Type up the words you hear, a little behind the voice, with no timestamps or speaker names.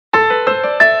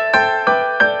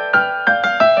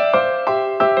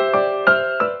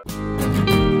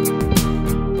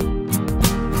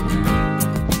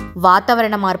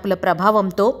వాతావరణ మార్పుల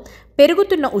ప్రభావంతో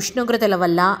పెరుగుతున్న ఉష్ణోగ్రతల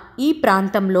వల్ల ఈ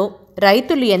ప్రాంతంలో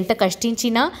రైతులు ఎంత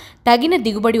కష్టించినా తగిన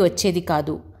దిగుబడి వచ్చేది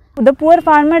కాదు. The poor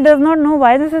farmer does not know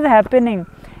why this is happening.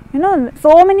 You know,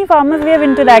 so many farmers we have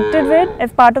interacted with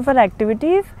as part of our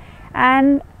activities, and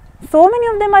so many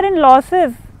of them are in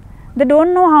losses. They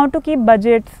don't know how to keep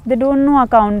budgets, they don't know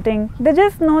accounting, they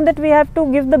just know that we have to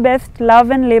give the best love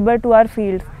and labor to our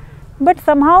fields. But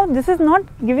somehow this is not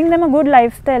giving them a good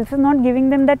lifestyle, this is not giving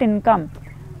them that income.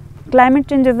 Climate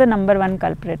change is the number one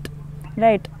culprit,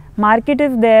 right? Market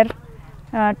is there,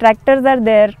 tractors are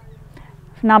there,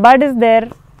 NABARD is there,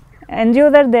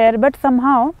 NGOs are there, but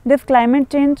somehow this climate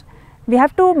change, we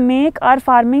have to make our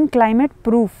farming climate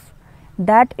proof.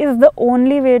 That is the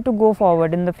only way to go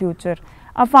forward in the future.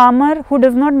 A farmer who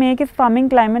does not make his farming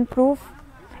climate proof,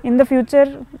 in the future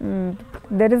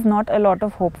there is not a lot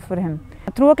of hope for him.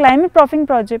 Through a climate proofing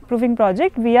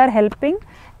project, we are helping,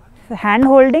 hand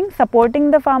holding, supporting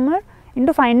the farmer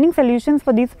into finding solutions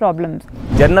for these problems.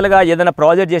 జనరల్గా ఏదైనా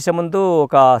project చేసే ముందు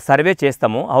ఒక survey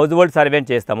చేస్తాము, house hold survey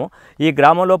చేస్తాము. ఈ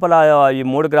గ్రామం లోపల ఈ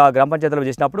 3 గ్రామ పంచాయతీలు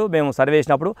చేసినప్పుడు మేము సర్వే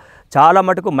చేసినప్పుడు చాలా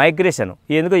మటుకు మైగ్రేషన్,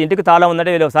 ఎందుకు ఇంటికి తాళం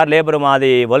ఉందంటే వీళ్ళు సార్ లేబర్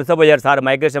మాది వలసపోయారు సార్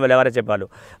మైగ్రేషన్ వాళ్ళు ఎవరైనా చెప్పారు.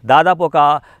 దాదాపు ఒక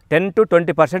 10 to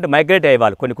 20% మైగ్రేట్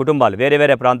అయ్యేవాళ్ళు కొన్ని కుటుంబాలు వేరే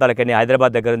వేరే ప్రాంతాలకు వెళ్ళి,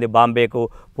 హైదరాబాద్ దగ్గర ఉంది బాంబేకు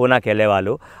పూనాకి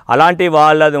వెళ్ళేవాళ్ళు. అలాంటి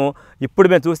వాళ్ళను ఇప్పుడు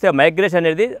మేము చూస్తే మైగ్రేషన్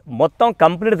అనేది మొత్తం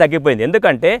కంప్లీట్ తగ్గిపోయింది.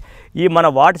 ఎందుకంటే ఈ మన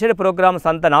వాటర్ షెడ్ ప్రోగ్రామ్స్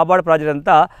అంతా నాబార్డ్ ప్రాజెక్ట్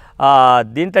అంతా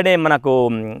దీంట్లోనే మనకు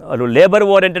లేబర్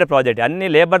ఓరియంటెడ్ ప్రాజెక్ట్, అన్ని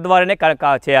లేబర్ ద్వారానే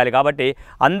చేయాలి కాబట్టి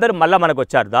అందరూ మళ్ళీ మనకు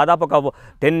వచ్చారు. దాదాపు ఒక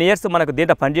 10 years మనకు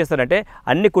దీంట్లో పనిచేస్తారంటే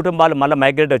అన్ని కుటుంబాలు మళ్ళీ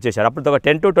మైగ్రేట్ వచ్చేసారు. అప్పుడు ఒక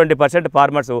 10 to 20%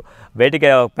 ఫార్మర్స్ బయటికి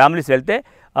ఫ్యామిలీస్ వెళ్తే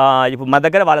ఇప్పుడు మా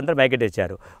దగ్గర వాళ్ళందరూ మైగ్రేట్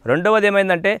ఇచ్చారు. రెండవది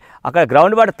ఏమైందంటే అక్కడ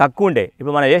గ్రౌండ్ వాటర్ తక్కువ ఉండే,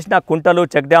 ఇప్పుడు మనం వేసిన కుంటలు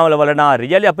చెక్ డ్యాముల వలన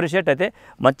రియల్లీ అప్రిషియేట్ అయితే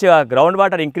మంచిగా గ్రౌండ్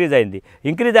వాటర్ ఇంక్రీజ్ అయింది.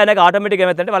 ఇంక్రీజ్ అయినాక ఆటోమేటిక్గా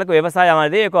ఏమైందంటే వాళ్ళకి వ్యవసాయం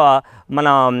అనేది ఒక మన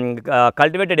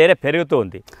కల్టివేటెడ్ ఏరియా పెరుగుతూ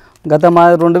ఉంది. గత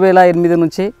 2008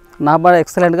 నుంచి నాబార్డ్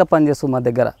ఎక్సలెంట్గా పనిచేస్తుంది మా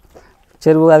దగ్గర.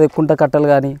 చెరువు అది కుంట కట్టలు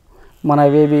కానీ, మన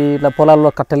ఇవేవి ఇట్లా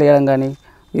పొలాల్లో కట్టలు వేయడం కానీ,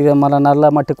 ఇది మన నల్ల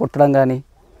మట్టి కొట్టడం కానీ,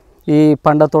 ఈ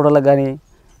పండ్ల తోటలకు కానీ,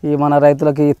 ఈ మన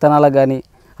రైతులకి విత్తనాలకు కానీ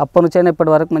అప్పటి నుంచి అయినా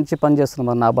ఇప్పటి వరకు మంచి పని చేస్తున్నాం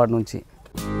మన నాబార్డ్ నుంచి.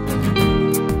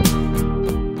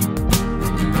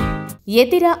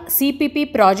 ఎదిర సిపిపి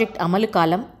ప్రాజెక్ట్ అమలు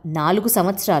కాలం 4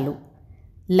 సంవత్సరాలు.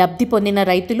 లబ్ధి పొందిన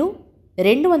రైతులు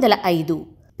 205.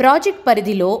 ప్రాజెక్ట్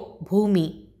పరిధిలో భూమి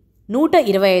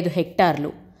 125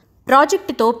 హెక్టార్లు.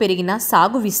 ప్రాజెక్టుతో పెరిగిన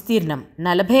సాగు విస్తీర్ణం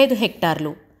 45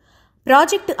 హెక్టార్లు.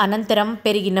 ప్రాజెక్టు అనంతరం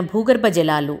పెరిగిన భూగర్భ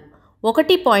జలాలు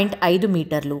 1.5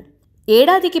 మీటర్లు.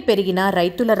 ఏడాదికి పెరిగిన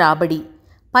రైతుల రాబడి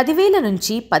 10,000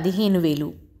 నుంచి 15,000.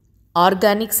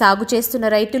 ఆర్గానిక్ సాగు చేస్తున్న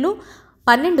రైతులు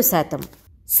 12%.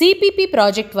 సిపిపి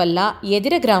ప్రాజెక్ట్ వల్ల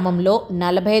ఎదిర గ్రామంలో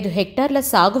 45 హెక్టార్ల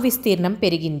సాగు విస్తీర్ణం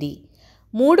పెరిగింది.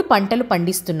 3 పంటలు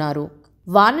పండిస్తున్నారు.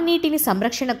 వాననీటిని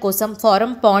సంరక్షణ కోసం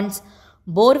ఫారం పాండ్స్,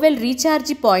 బోర్వెల్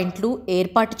రీఛార్జి పాయింట్లు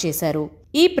ఏర్పాటు చేశారు.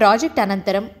 ఈ ప్రాజెక్ట్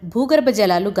అనంతరం భూగర్భ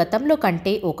జలాలు గతంలో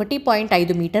కంటే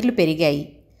 1.5 మీటర్లు పెరిగాయి.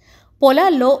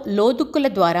 పొలాల్లో లోదుక్కుల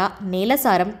ద్వారా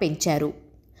నేలసారం పెంచారు.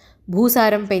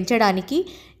 భూసారం పెంచడానికి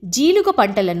జీలుగ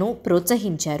పంటలను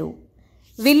ప్రోత్సహించారు.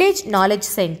 విలేజ్ నాలెడ్జ్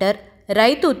సెంటర్,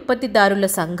 రైతు ఉత్పత్తిదారుల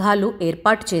సంఘాలు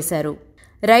ఏర్పాటు చేశారు.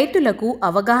 రైతులకు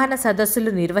అవగాహన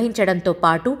సదస్సులు నిర్వహించడంతో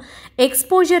పాటు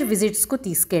ఎక్స్పోజర్ విజిట్స్కు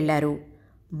తీసుకెళ్లారు.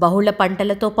 బహుళ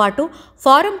పంటలతో పాటు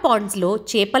ఫారం పాండ్స్లో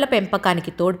చేపల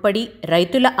పెంపకానికి తోడ్పడి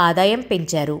రైతుల ఆదాయం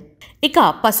పెంచారు. ఇక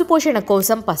పశుపోషణ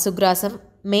కోసం పశుగ్రాసం,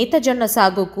 మేతజొన్న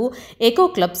సాగుకు ఎకో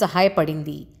క్లబ్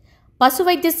సహాయపడింది.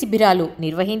 పశువైద్య శిబిరాలు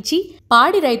నిర్వహించి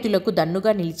పాడి రైతులకు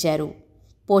దన్నుగా నిలిచారు.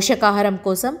 పోషకాహారం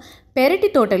కోసం పెరటి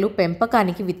తోటలు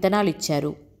పెంపకానికి విత్తనాలు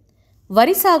ఇచ్చారు.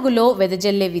 వరి సాగులో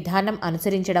వెదజల్లే విధానం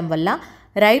అనుసరించడం వల్ల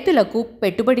రైతులకు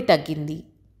పెట్టుబడి తగ్గింది.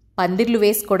 పందిర్లు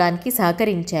వేసుకోవడానికి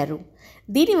సహకరించారు.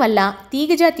 దీనివల్ల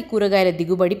తీగజాతి కూరగాయల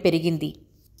దిగుబడి పెరిగింది.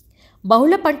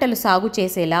 బహుళ పంటలు సాగు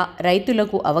చేసేలా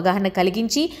రైతులకు అవగాహన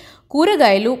కలిగించి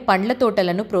కూరగాయలు, పండ్ల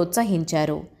తోటలను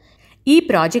ప్రోత్సహించారు. ఈ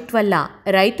ప్రాజెక్ట్ వల్ల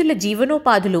రైతుల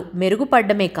జీవనోపాధులు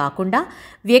మెరుగుపడమే కాకుండా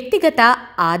వ్యక్తిగత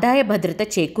ఆదాయ భద్రత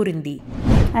చేకూరింది.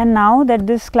 And now that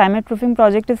this climate proofing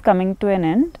project is coming to an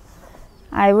end,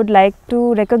 I would like to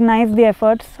recognize the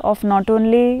efforts of not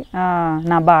only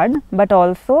NABARD but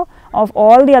also of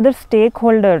all the other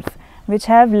stakeholders which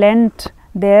have lent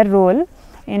their role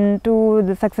into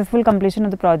the successful completion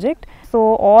of the project. So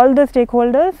all the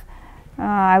stakeholders,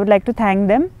 I would like to thank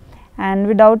them, and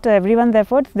without everyone's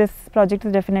efforts this project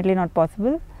is definitely not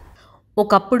possible.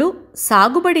 ఒకప్పుడు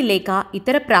సాగుబడి లేక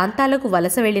ఇతర ప్రాంతాలకు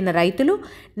వలస వెళ్లిన రైతులు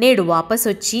నేడు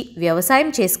వాపసొచ్చి వ్యవసాయం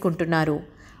చేసుకుంటున్నారు.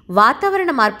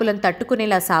 వాతావరణ మార్పులను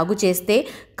తట్టుకునేలా సాగు చేస్తే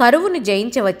కరువును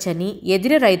జయించవచ్చని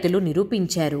ఎదిర రైతులు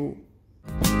నిరూపించారు.